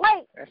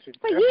 Like,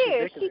 for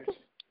years. Ridiculous.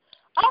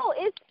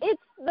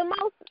 It's the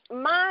most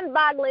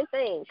mind-boggling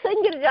thing.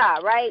 Couldn't get a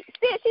job, right?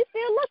 She's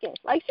still looking.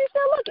 She's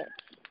still looking.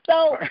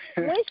 So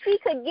when she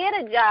could get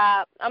a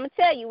job, I'm going to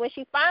tell you, when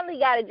she finally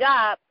got a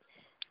job,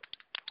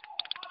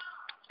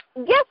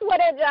 guess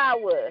what her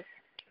job was?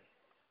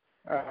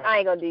 I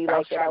ain't going to do you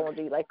like that. I won't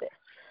do you like that.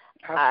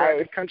 Outside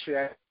the country.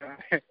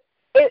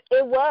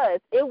 It was.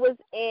 It was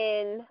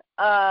in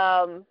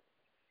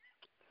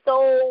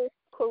Seoul,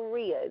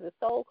 Korea. Is it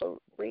Seoul,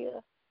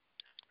 Korea?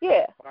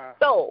 Yeah, wow.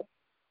 Seoul.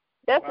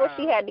 That's what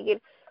she had to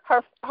get.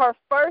 Her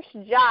first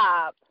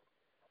job,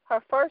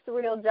 her first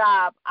real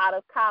job out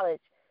of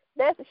college,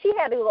 she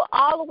had to go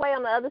all the way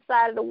on the other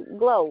side of the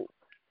globe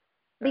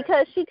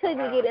because she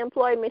couldn't get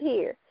employment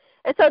here.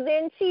 And so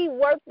then she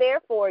worked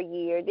there for a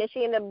year. Then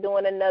she ended up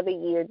doing another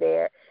year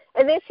there.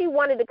 And then she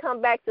wanted to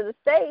come back to the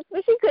States,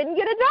 but she couldn't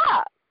get a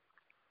job.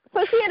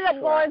 So she ended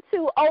up going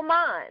to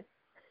Oman.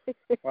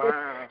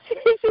 Wow.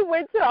 She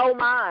went to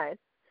Oman.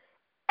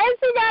 And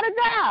she got a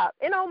job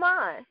in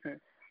Oman.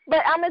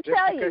 But I'm going to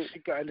tell you. Just because she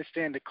could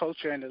understand the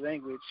culture and the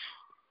language.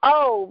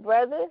 Oh,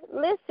 brother,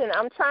 listen,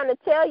 I'm trying to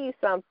tell you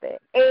something.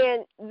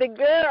 And the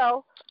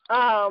girl,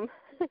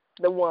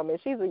 the woman,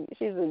 she's a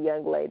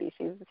young lady.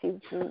 She's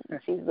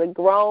a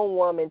grown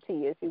woman to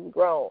you. She's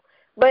grown,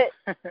 but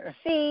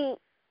she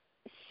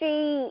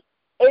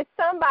is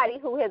somebody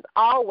who has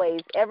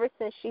always, ever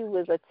since she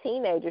was a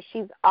teenager,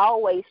 she's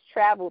always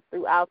traveled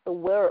throughout the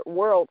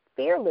world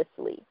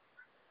fearlessly.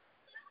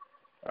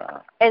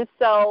 And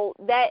so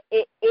that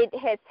it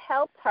has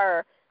helped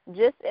her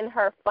just in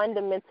her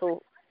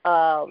fundamental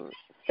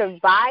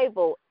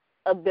survival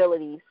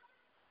abilities,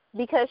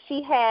 because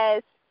she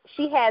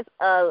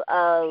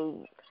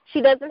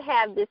doesn't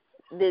have these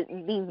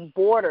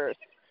borders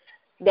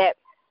that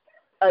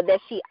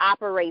she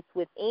operates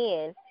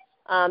within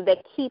that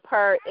keep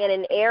her in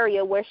an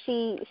area where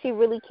she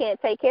really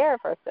can't take care of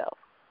herself.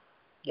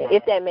 Yeah.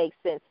 If that makes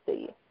sense to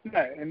you.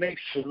 No, it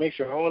makes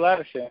a whole lot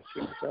of sense.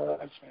 It makes a whole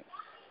lot of sense.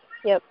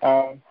 Yep.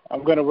 I'm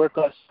gonna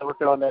working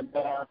on that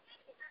now.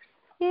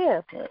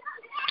 Yeah.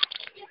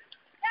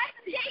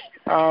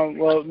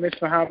 Well, Ms.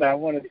 Muhammad, I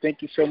want to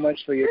thank you so much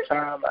for your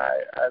time.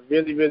 I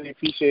really, really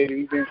appreciate it.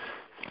 We've been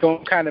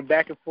going kind of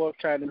back and forth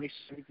trying to make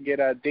sure we can get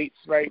our dates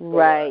right.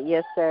 Right.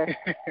 Yes, sir.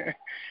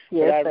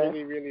 Yes, I sir.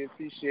 really, really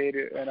appreciate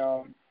it. And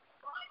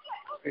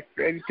if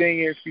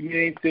you need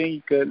anything,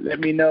 you could let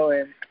me know,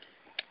 and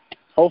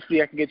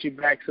hopefully I can get you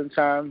back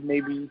sometime.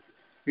 Maybe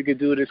we could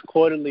do this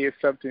quarterly or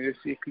something to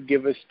see if you could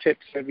give us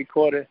tips every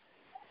quarter.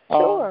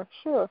 Sure.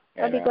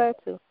 I'd be glad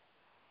to.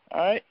 All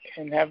right,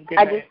 and have a good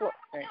night.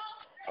 Thanks.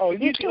 Oh,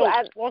 you too.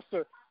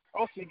 Also,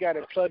 you got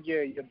to plug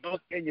your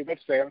book and your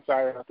website. I'm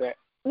sorry about that.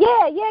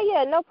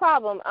 Yeah, no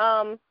problem.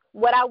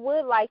 What I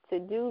would like to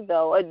do,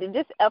 though,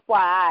 just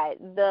FYI,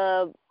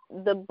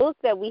 the book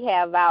that we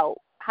have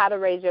out, How to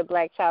Raise Your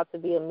Black Child to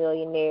Be a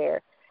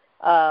Millionaire,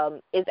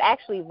 is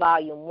actually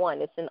volume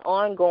 1. It's an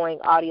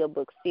ongoing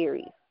audiobook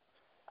series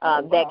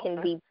that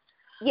can be,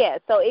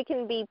 so it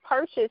can be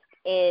purchased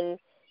in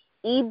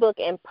ebook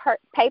and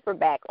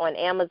paperback on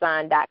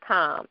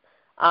Amazon.com.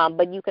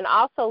 But you can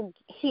also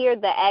hear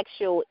the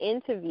actual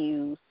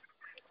interviews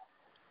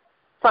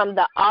from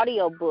the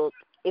audiobook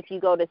if you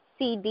go to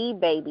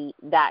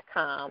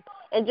cdbaby.com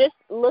and just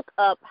look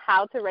up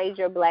How to Raise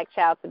Your Black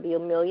Child to Be a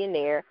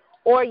Millionaire,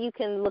 or you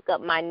can look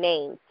up my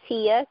name,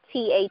 Tia,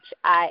 Thiah,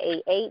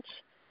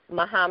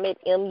 Muhammad,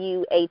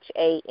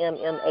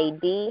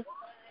 Muhammad,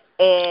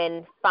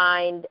 and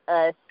find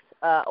us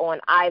on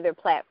either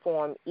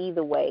platform,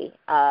 either way.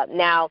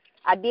 Now,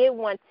 I did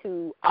want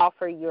to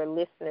offer your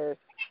listeners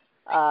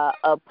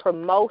a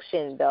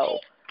promotion, though.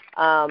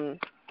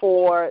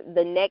 For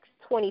the next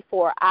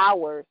 24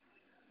 hours,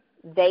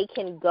 they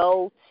can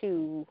go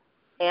to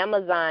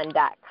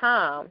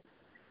Amazon.com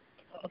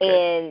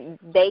and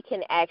they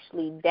can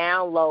actually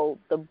download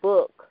the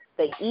book,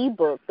 the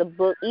ebook. The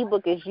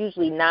ebook is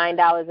usually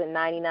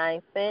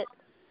 $9.99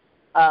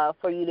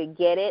 for you to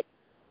get it,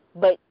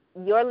 but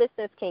your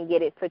listeners can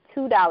get it for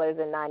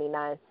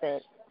 $2.99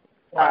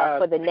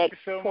 for the next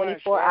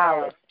 24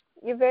 hours.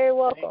 You're very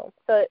welcome.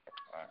 So,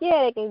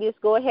 they can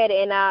just go ahead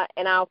and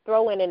I'll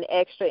throw in an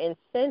extra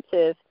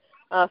incentive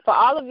for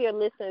all of your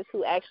listeners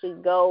who actually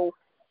go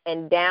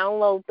and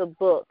download the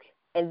book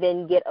and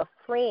then get a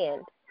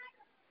friend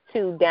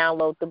to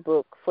download the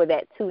book for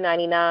that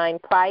 $2.99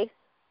 price.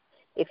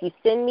 If you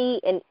send me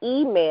an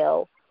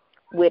email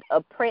with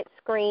a print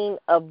screen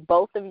of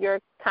both of your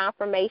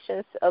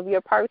confirmations of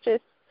your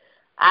purchase,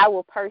 I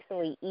will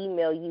personally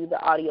email you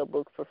the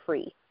audiobook for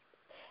free.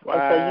 Wow.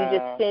 And so you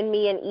just send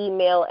me an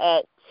email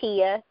at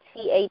Tia,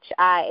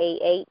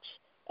 Thiah,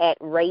 at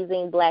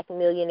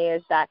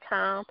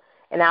raisingblackmillionaires.com,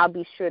 and I'll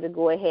be sure to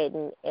go ahead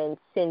and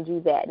send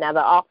you that. Now,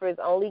 the offer is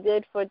only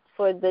good for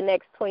the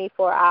next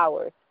 24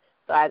 hours.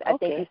 So I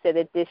think you said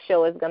that this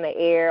show is going to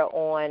air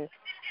on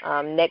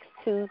next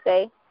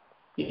Tuesday.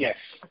 Yes.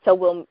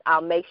 So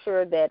I'll make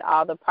sure that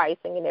all the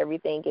pricing and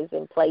everything is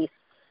in place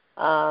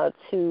for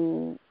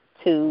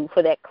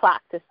that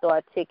clock to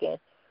start ticking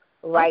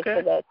for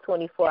that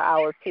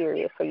 24-hour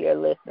period for your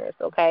listeners,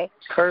 okay?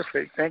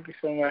 Perfect. Thank you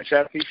so much.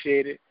 I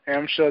appreciate it. And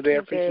I'm sure they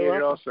appreciate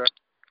it also.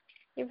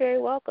 You're very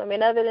welcome.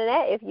 And other than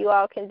that, if you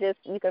all can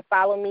you can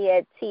follow me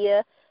at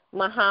Tia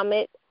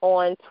Muhammad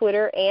on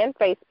Twitter and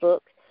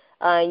Facebook.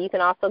 You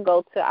can also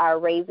go to our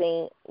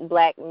Raising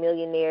Black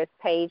Millionaires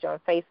page on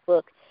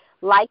Facebook,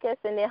 like us,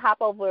 and then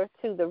hop over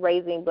to the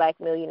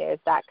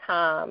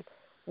RaisingBlackMillionaires.com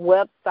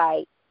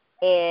website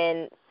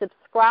and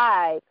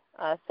subscribe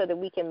so that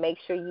we can make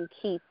sure you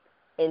keep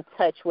in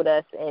touch with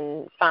us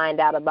and find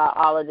out about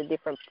all of the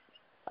different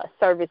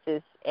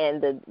services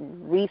and the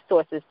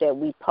resources that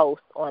we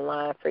post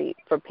online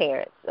for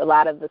parents. A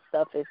lot of the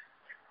stuff is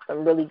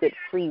some really good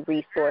free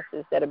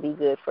resources that'll be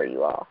good for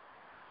you all.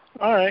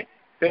 All right.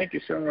 Thank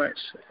you so much.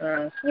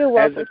 You're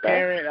welcome, as a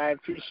parent, I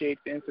appreciate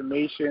the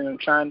information. I'm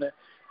trying to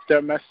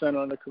start my son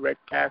on the correct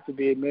path to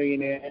be a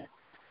millionaire.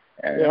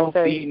 And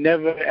hopefully he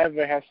never,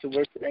 ever has to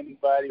work for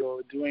anybody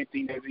or do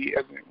anything that he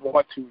doesn't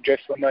want to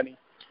just for money.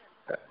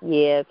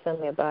 Yeah, tell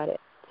me about it.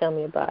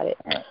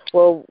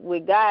 Well,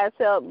 with God's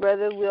help,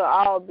 brother, we'll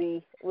all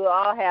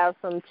have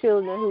some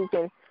children who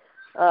can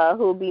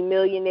who'll be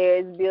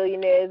millionaires,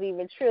 billionaires,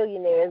 even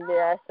trillionaires,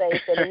 dare I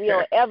say, so that we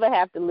don't ever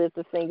have to lift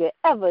a finger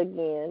ever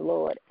again,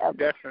 Lord, ever.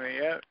 Definitely,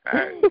 yep.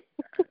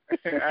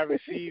 I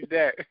received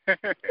that.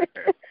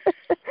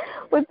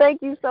 Well,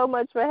 thank you so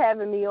much for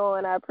having me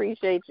on. I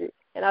appreciate you,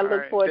 and I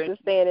look forward to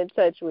staying in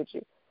touch with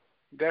you.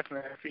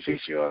 Definitely. I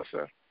appreciate you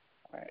also.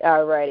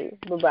 All righty.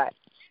 Bye-bye.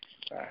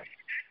 Bye.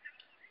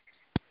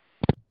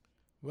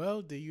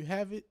 Well, there you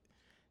have it.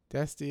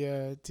 That's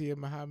the Tia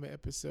Muhammad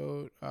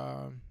episode.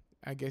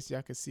 I guess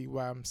y'all can see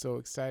why I'm so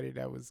excited.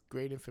 That was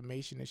great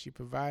information that she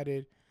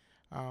provided.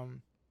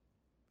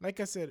 Like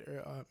I said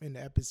in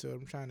the episode,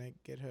 I'm trying to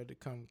get her to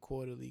come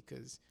quarterly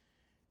because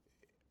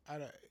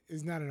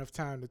it's not enough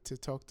time to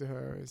talk to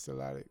her. It's a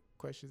lot of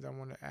questions I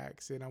want to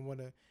ask, and I want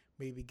to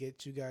maybe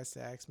get you guys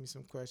to ask me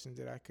some questions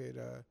that I could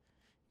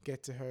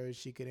get to her and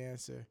she could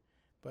answer.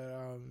 But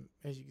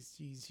as you can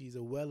see, she's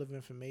a well of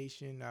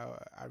information.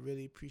 I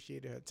really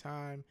appreciated her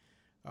time.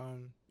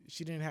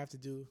 She didn't have to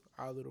do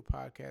our little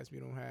podcast. We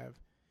don't have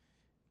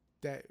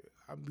that.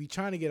 We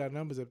trying to get our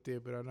numbers up there,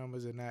 but our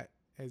numbers are not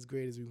as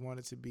great as we want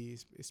it to be,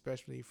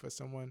 especially for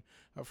someone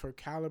of her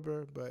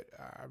caliber. But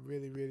I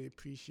really, really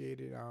appreciate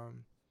it.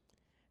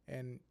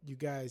 And you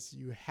guys,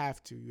 you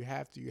have to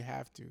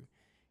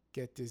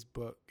get this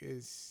book.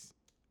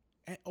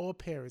 And all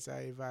parents,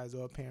 I advise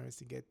all parents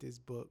to get this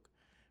book,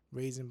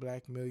 Raising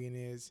Black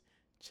Millionaires.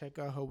 Check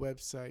out her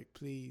website,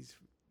 please.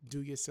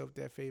 Do yourself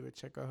that favor.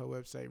 Check out her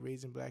website,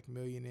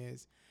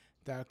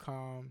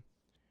 raisingblackmillionaires.com.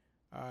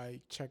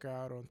 Check her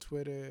out on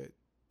Twitter,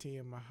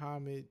 Tia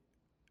Muhammad.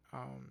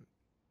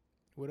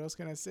 What else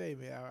can I say,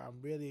 man? I'm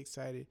really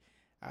excited.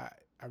 I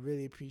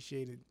really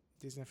appreciated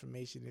this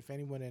information. If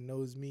anyone that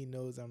knows me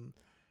knows I'm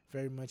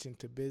very much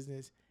into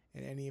business,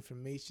 and any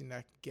information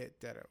I can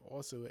get that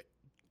also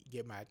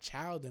get my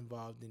child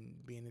involved in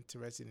being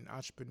interested in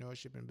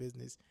entrepreneurship and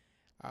business,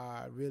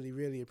 I really,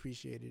 really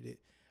appreciated it.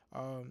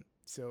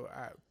 So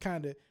I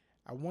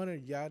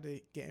wanted y'all to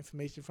get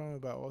information from her,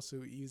 but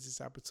also use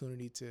this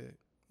opportunity to,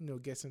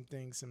 get some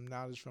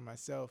knowledge from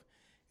myself.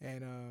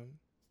 And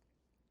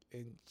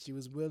she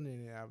was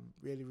willing, and I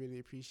really, really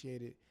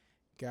appreciate it.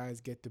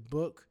 Guys, get the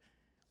book.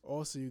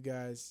 Also, you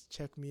guys,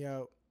 check me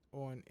out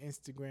on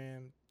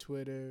Instagram,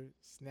 Twitter,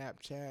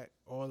 Snapchat,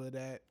 all of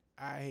that.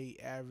 I Hate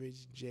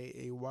Average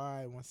JAY.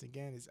 Once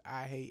again, it's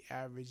I Hate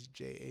Average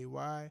JAY.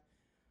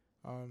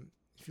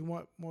 If you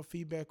want more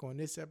feedback on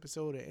this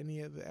episode or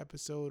any other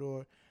episode,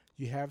 or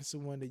you have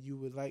someone that you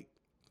would like,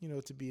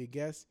 to be a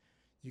guest,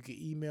 you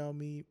can email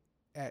me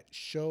at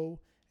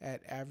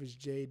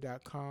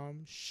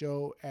show@averagej.com,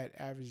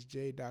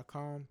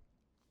 show@averagej.com,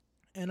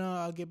 and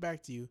I'll get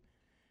back to you,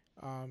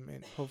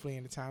 and hopefully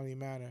in a timely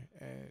manner.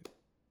 And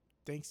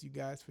thanks you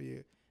guys for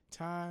your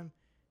time.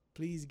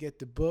 Please get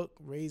the book,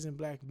 Raising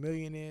Black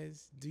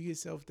Millionaires. Do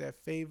yourself that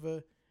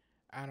favor.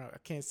 I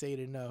can't say it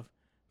enough,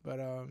 but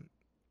I'll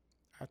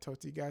talk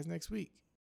to you guys next week.